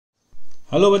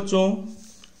Hello बच्चों,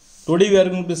 today we are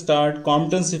going to start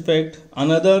Compton's effect,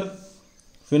 another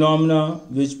phenomena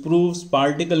which proves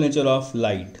particle nature of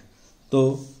light. तो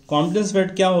Compton's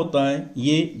effect क्या होता है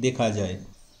ये देखा जाए।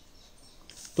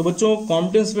 तो बच्चों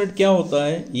Compton's effect क्या होता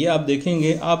है ये आप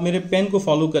देखेंगे, आप मेरे पेन को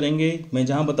फॉलो करेंगे, मैं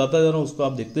जहाँ बताता जा रहा हूँ उसको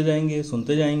आप देखते जाएंगे,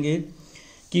 सुनते जाएंगे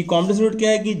कि Compton's effect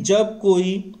क्या है कि जब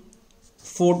कोई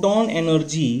फोटोन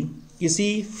एनर्जी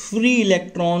किसी फ्री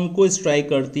इलेक्ट्रॉन को स्ट्राइक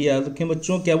करती है। याद रखें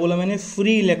बच्चों, क्या बोला मैंने,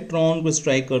 फ्री इलेक्ट्रॉन को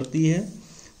स्ट्राइक करती है।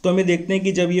 तो हमें देखते हैं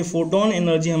कि जब ये फोटोन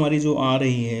एनर्जी हमारी जो आ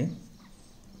रही है,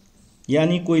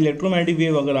 यानी कोई इलेक्ट्रोमैग्नेटिक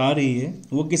वेव अगर आ रही है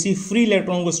वो किसी फ्री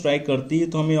इलेक्ट्रॉन को स्ट्राइक करती है,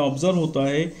 तो हमें ऑब्जर्व होता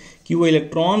है कि वो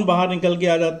इलेक्ट्रॉन बाहर निकल के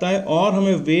आ जाता है और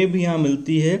हमें वेव भी यहाँ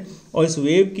मिलती है और इस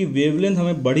वेव की वेवलेंथ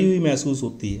हमें बढ़ी हुई महसूस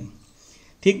होती है।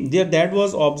 ठीक, that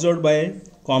was observe by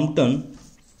Compton.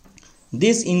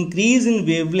 This increase in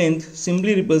wavelength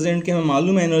simply represent कि हमें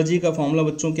मालूम है एनर्जी का फॉर्मूला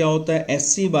बच्चों क्या होता है,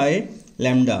 एससी बाय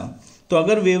लैम्डा। तो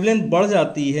अगर वेवलेंथ बढ़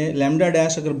जाती है, लैम्डा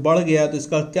डैश अगर बढ़ गया तो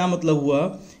इसका क्या मतलब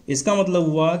हुआ, इसका मतलब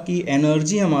हुआ कि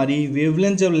एनर्जी हमारी,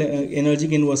 वेवलेंथ जब एनर्जी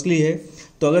की इन्वर्सली है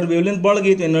तो अगर वेवलेंथ बढ़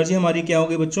गई तो एनर्जी हमारी क्या हो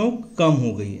गई बच्चों, कम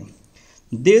हो गई है।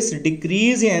 This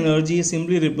decrease in energy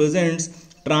simply represents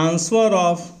transfer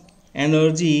of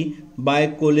energy by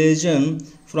collision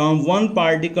from one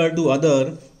particle to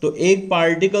other. तो एक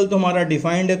पार्टिकल तो हमारा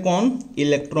डिफाइंड है कौन,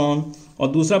 इलेक्ट्रॉन, और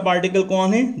दूसरा पार्टिकल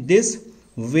कौन है, this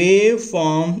wave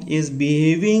form is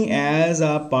behaving as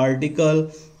a particle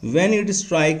when it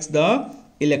strikes the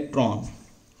electron.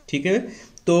 ठीक है,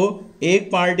 तो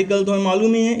एक पार्टिकल तो हमें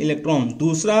मालूम ही है इलेक्ट्रॉन,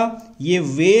 दूसरा ये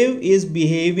wave is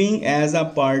behaving as a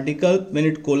particle when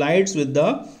it collides with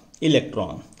the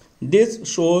electron. This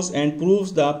shows and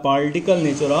proves the particle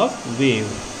nature of wave.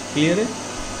 Clear है,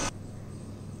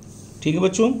 ठीक है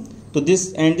बच्चों। तो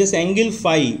दिस एंगल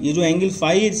फाई, ये जो एंगल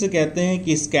फाई इसे कहते हैं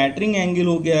कि स्कैटरिंग एंगल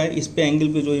हो गया है, इस पे एंगल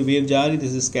पे जो ये वेव जा रही है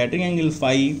दिस स्कैटरिंग एंगल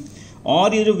फाई।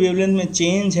 और ये जो वेवलेंथ में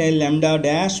चेंज है लैम्डा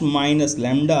डैश माइनस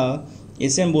लैम्डा,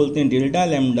 इसे हम बोलते हैं डेल्टा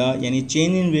लैम्डा, यानी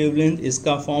चेंज इन वेवलेंथ।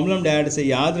 इसका फॉर्मूला हम डायरेक्ट से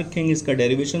याद रखेंगे, इसका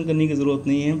डेरिवेशन करने की जरूरत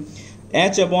नहीं है।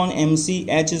 H upon M C,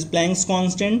 H is Planck's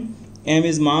constant, M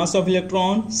is mass of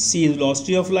electron, C is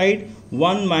velocity of light,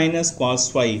 1 minus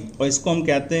cos phi, और इसको हम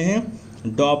कहते हैं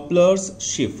Doppler's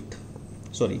shift,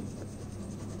 sorry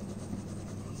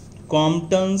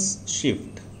Compton's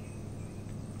shift.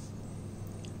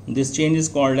 This change is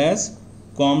called as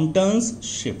Compton's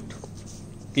shift.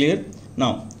 Clear?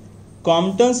 Now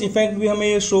Compton's effect भी हमें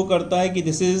ये show करता है कि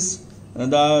this is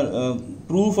the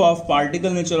proof of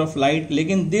particle nature of light,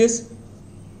 लेकिन this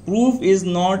proof is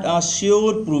not a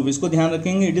sure proof. इसको ध्यान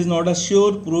रखेंगे, it is not a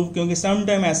sure proof, क्योंकि सम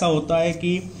टाइम ऐसा होता है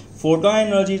कि फोटोन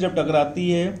एनर्जी जब टकराती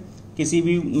है किसी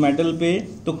भी मेटल पे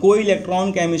तो कोई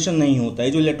इलेक्ट्रॉन का एमिशन नहीं होता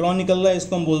है। जो इलेक्ट्रॉन निकल रहा है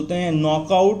इसको हम बोलते हैं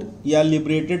नॉकआउट या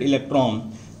लिबरेटेड इलेक्ट्रॉन।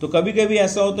 तो कभी कभी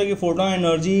ऐसा होता है कि फोटोन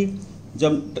एनर्जी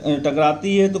जब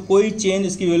टकराती है तो कोई चेंज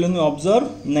इसकी वेवलेंथ में ऑब्जर्व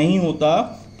नहीं होता,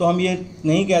 तो हम ये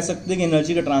नहीं कह सकते कि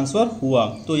एनर्जी का ट्रांसफर हुआ।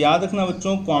 तो याद रखना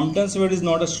बच्चों, कॉम्पटन्स effect is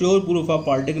not a sure proof of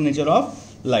particle nature of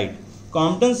light.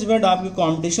 कॉम्पटन्स effect आपके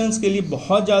कॉम्पिटिशन्स के लिए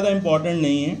बहुत ज़्यादा इंपॉर्टेंट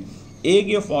नहीं है। एक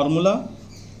ये फॉर्मूला,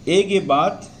 एक ये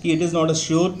बात कि it is not a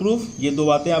sure proof, ये दो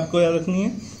बातें आपको याद रखनी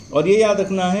है। और ये याद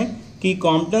रखना है कि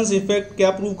कॉम्पटन्स इफेक्ट क्या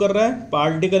प्रूव कर रहा है,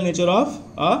 particle nature of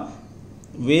a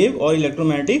wave और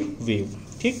इलेक्ट्रोमैग्नेटिक वेव।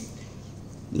 ठीक,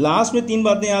 लास्ट में 3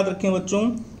 बातें याद रखें बच्चों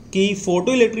कि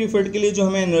फोटो इलेक्ट्रिक इफेक्ट के लिए जो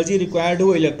हमें एनर्जी रिक्वायर्ड है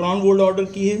वो इलेक्ट्रॉन वोल्ट ऑर्डर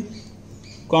की है।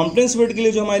 कॉम्पटन्स इफेक्ट के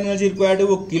लिए जो हमारी एनर्जी रिक्वायर्ड है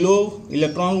वो किलो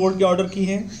इलेक्ट्रॉन वोल्ट के ऑर्डर की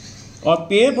है। और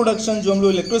पेयर प्रोडक्शन जो हम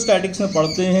लोग इलेक्ट्रोस्टैटिक्स में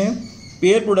पढ़ते हैं,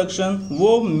 पेयर प्रोडक्शन,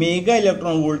 वो मेगा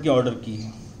इलेक्ट्रॉन वोल्ट के ऑर्डर की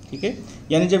है। ठीक है,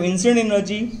 यानी जब incident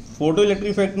energy photo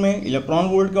electric effect में इलेक्ट्रॉन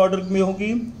वोल्ट के ऑर्डर में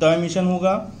होगी तब एमिशन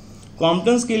होगा।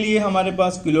 कॉम्पटन्स के लिए हमारे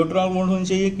पास किलो इलेक्ट्रॉन वोल्ट होनी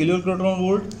चाहिए, किलो इलेक्ट्रॉन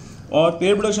वोल्ट, और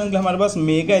पेयर प्रोडक्शन के लिए हमारे पास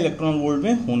मेगा इलेक्ट्रॉन वोल्ट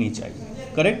में होनी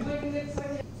चाहिए। करेक्ट।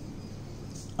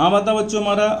 अब आता बच्चों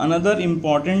हमारा another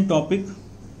important topic,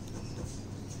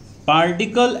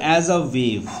 particle as a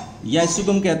wave, या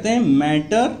इसको हम कहते हैं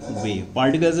matter wave.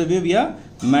 Particle as a wave या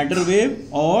मैटर वेव,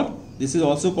 और this is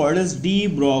also called as de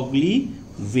Broglie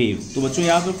wave. तो बच्चों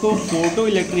याद रखो, फोटो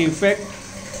इलेक्ट्रिक इफेक्ट,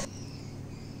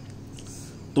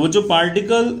 तो बच्चों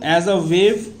पार्टिकल एज अ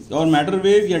वेव और मैटर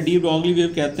वेव या डी ब्रॉगली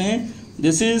वेव कहते हैं।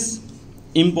 This is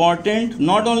important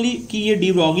not only कि ये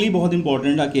डी ब्रॉगली बहुत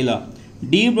इंपॉर्टेंट अकेला,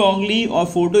 डी ब्रॉगली और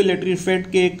फोटो इलेक्ट्रिक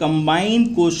इफेक्ट के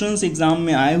कंबाइंड क्वेश्चंस एग्जाम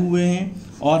में आए हुए हैं,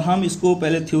 और हम इसको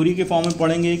पहले थ्योरी के फॉर्म में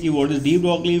पढ़ेंगे कि what is de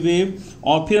Broglie wave,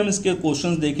 और फिर हम इसके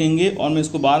क्वेश्चंस देखेंगे। और मैं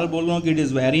इसको बार बार बोल रहा हूँ कि it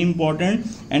is very important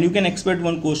and you can expect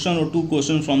 1 question और 2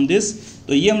 क्वेश्चन फ्रॉम दिस।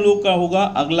 तो ये हम लोग का होगा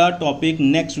अगला टॉपिक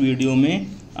नेक्स्ट वीडियो में,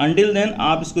 अंटिल देन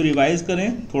आप इसको रिवाइज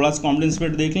करें, थोड़ा सा कॉम्प्टन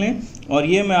इफेक्ट देख लें, और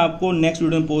ये मैं आपको नेक्स्ट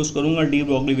वीडियो में पोस्ट करूंगा डी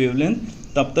ब्रॉगली वेवलेंथ।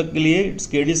 तब तक के लिए it's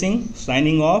KD Singh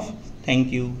signing off.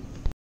 Thank you.